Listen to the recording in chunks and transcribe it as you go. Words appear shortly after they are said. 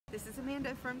This is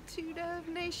Amanda from Two Dove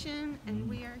Nation, and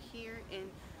we are here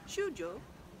in Suzhou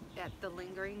at the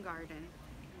Lingering Garden.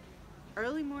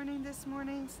 Early morning this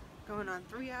morning, going on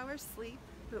 3 hours sleep,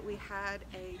 but we had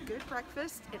a good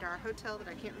breakfast at our hotel that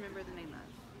I can't remember the name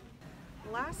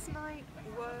of. Last night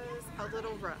was a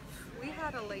little rough. We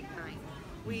had a late night.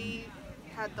 We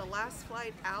had the last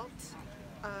flight out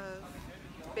of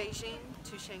Beijing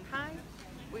to Shanghai.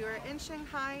 We were in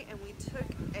Shanghai and we took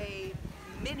a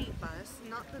mini bus,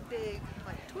 not the big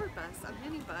like tour bus, a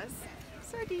mini bus,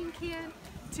 sardine can,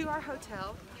 to our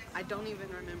hotel. I don't even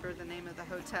remember the name of the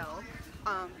hotel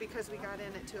because we got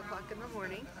in at 2 o'clock in the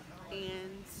morning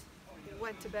and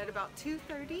went to bed about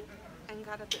 2:30 and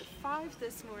got up at 5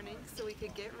 this morning so we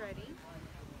could get ready,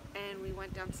 and we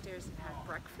went downstairs and had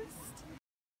breakfast.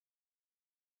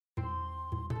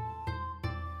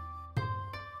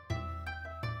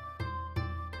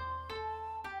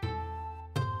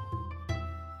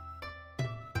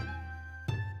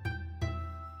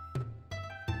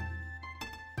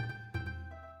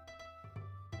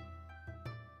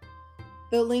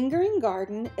 The Lingering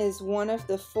Garden is one of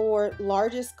the 4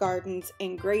 largest gardens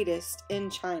and greatest in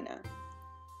China.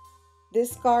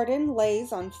 This garden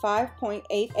lays on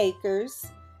 5.8 acres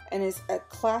and is a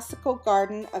classical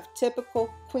garden of typical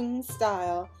Qing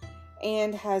style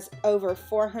and has over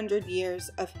 400 years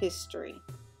of history.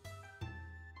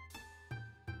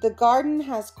 The garden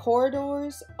has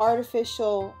corridors,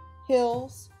 artificial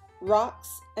hills,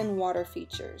 rocks, and water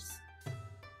features.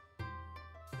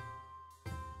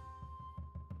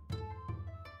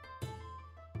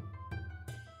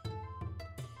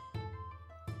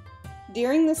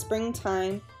 During the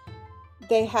springtime,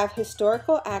 they have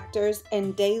historical actors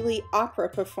and daily opera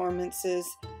performances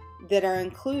that are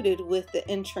included with the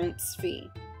entrance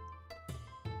fee.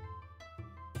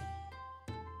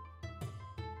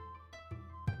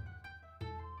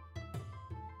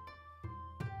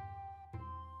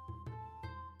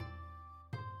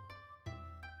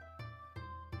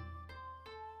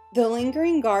 The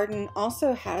Lingering Garden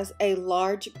also has a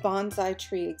large bonsai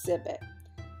tree exhibit.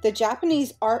 The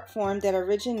Japanese art form that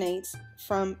originates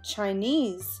from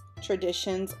Chinese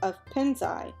traditions of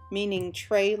penzai, meaning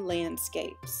tray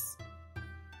landscapes.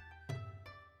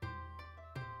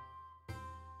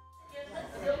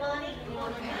 Good morning.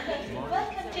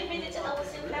 Welcome to visit our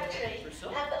silk factory.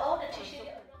 I have the honor to show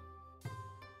you.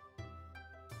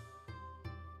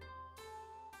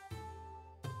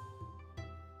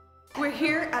 We're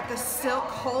here at the Silk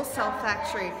Wholesale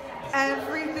Factory.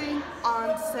 Everything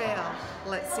on sale.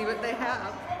 Let's see what they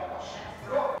have.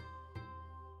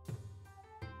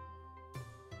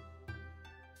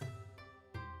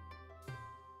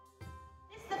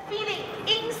 It's the feeling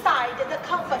inside the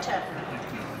comforter.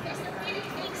 It's the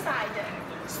feeling inside.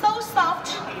 So soft,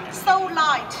 so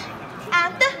light.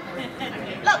 And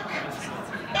look,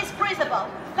 it's breathable.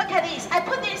 Look at this. I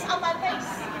put this on my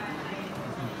face.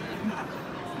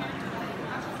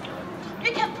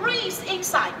 You can breathe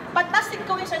inside, but nothing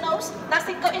goes into your nose,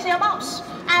 nothing goes into your mouth.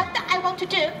 And I want to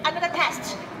do another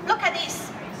test. Look at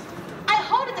this. I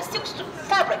hold the silk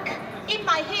fabric in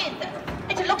my hand.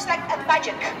 It looks like a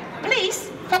magic.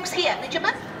 Please, focus here,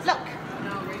 Benjamin. Look.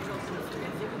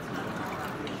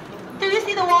 Do you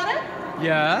see the water?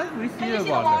 Yeah, we see the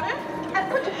water. I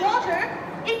put water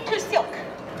into silk.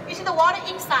 You see the water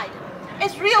inside.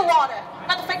 It's real water,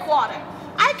 not fake water.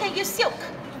 I can use silk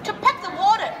to pack the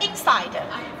water inside.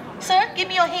 Sir, give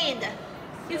me your hand.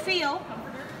 You feel?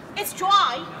 It's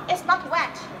dry, it's not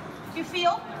wet. You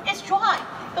feel? It's dry.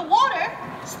 The water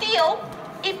still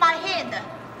in my hand.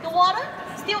 The water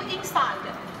still inside.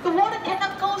 The water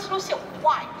cannot go through silk.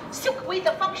 Why? Silk with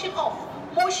the function of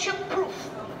moisture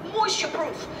proof. Moisture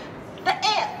proof. The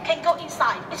air can go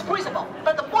inside, it's breathable,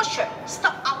 but the moisture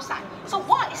stop outside. So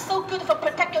why it's so good for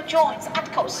protect your joints,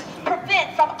 ankles,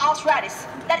 prevent from arthritis?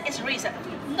 That is the reason.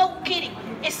 No kidding,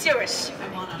 it's serious.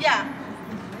 Yeah.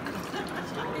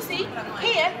 You see,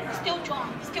 here, still dry,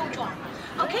 still dry.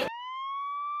 Okay?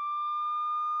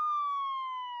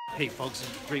 Hey folks,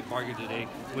 it's a great bargain today.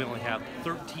 We only have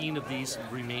 13 of these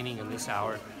remaining in this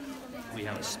hour. We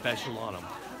have a special on them.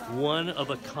 One of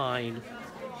a kind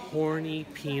horny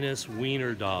penis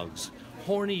wiener dogs.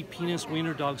 Horny penis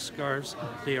wiener dog scarves.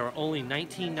 They are only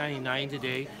 $19.99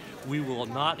 today. We will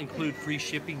not include free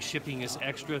shipping. Shipping is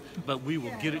extra, but we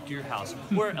will get it to your house.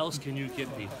 Where else can you get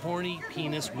the horny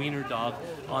penis wiener dog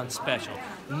on special?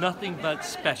 Nothing but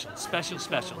special, special,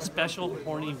 special, special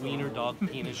horny wiener dog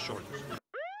penis shorts.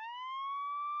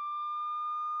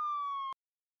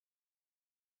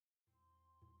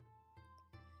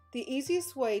 The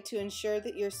easiest way to ensure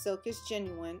that your silk is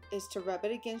genuine is to rub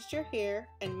it against your hair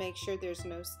and make sure there's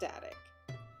no static.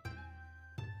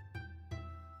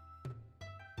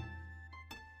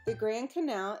 The Grand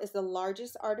Canal is the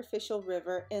largest artificial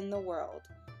river in the world.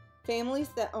 Families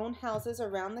that own houses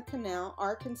around the canal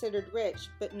are considered rich,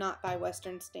 but not by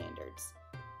Western standards.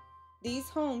 These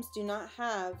homes do not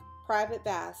have private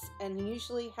baths and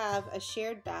usually have a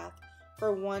shared bath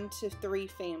for 1 to 3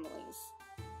 families.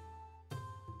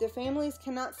 The families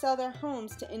cannot sell their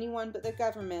homes to anyone but the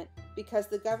government because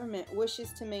the government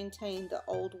wishes to maintain the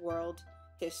old world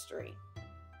history.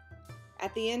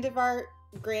 At the end of our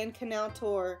Grand Canal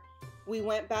tour, we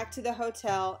went back to the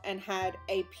hotel and had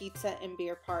a pizza and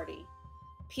beer party.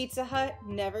 Pizza Hut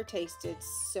never tasted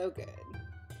so good.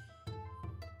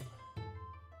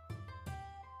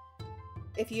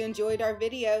 If you enjoyed our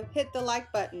video, hit the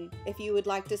like button. If you would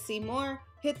like to see more,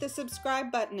 hit the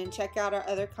subscribe button and check out our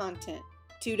other content.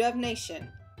 2Dove Nation,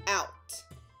 out.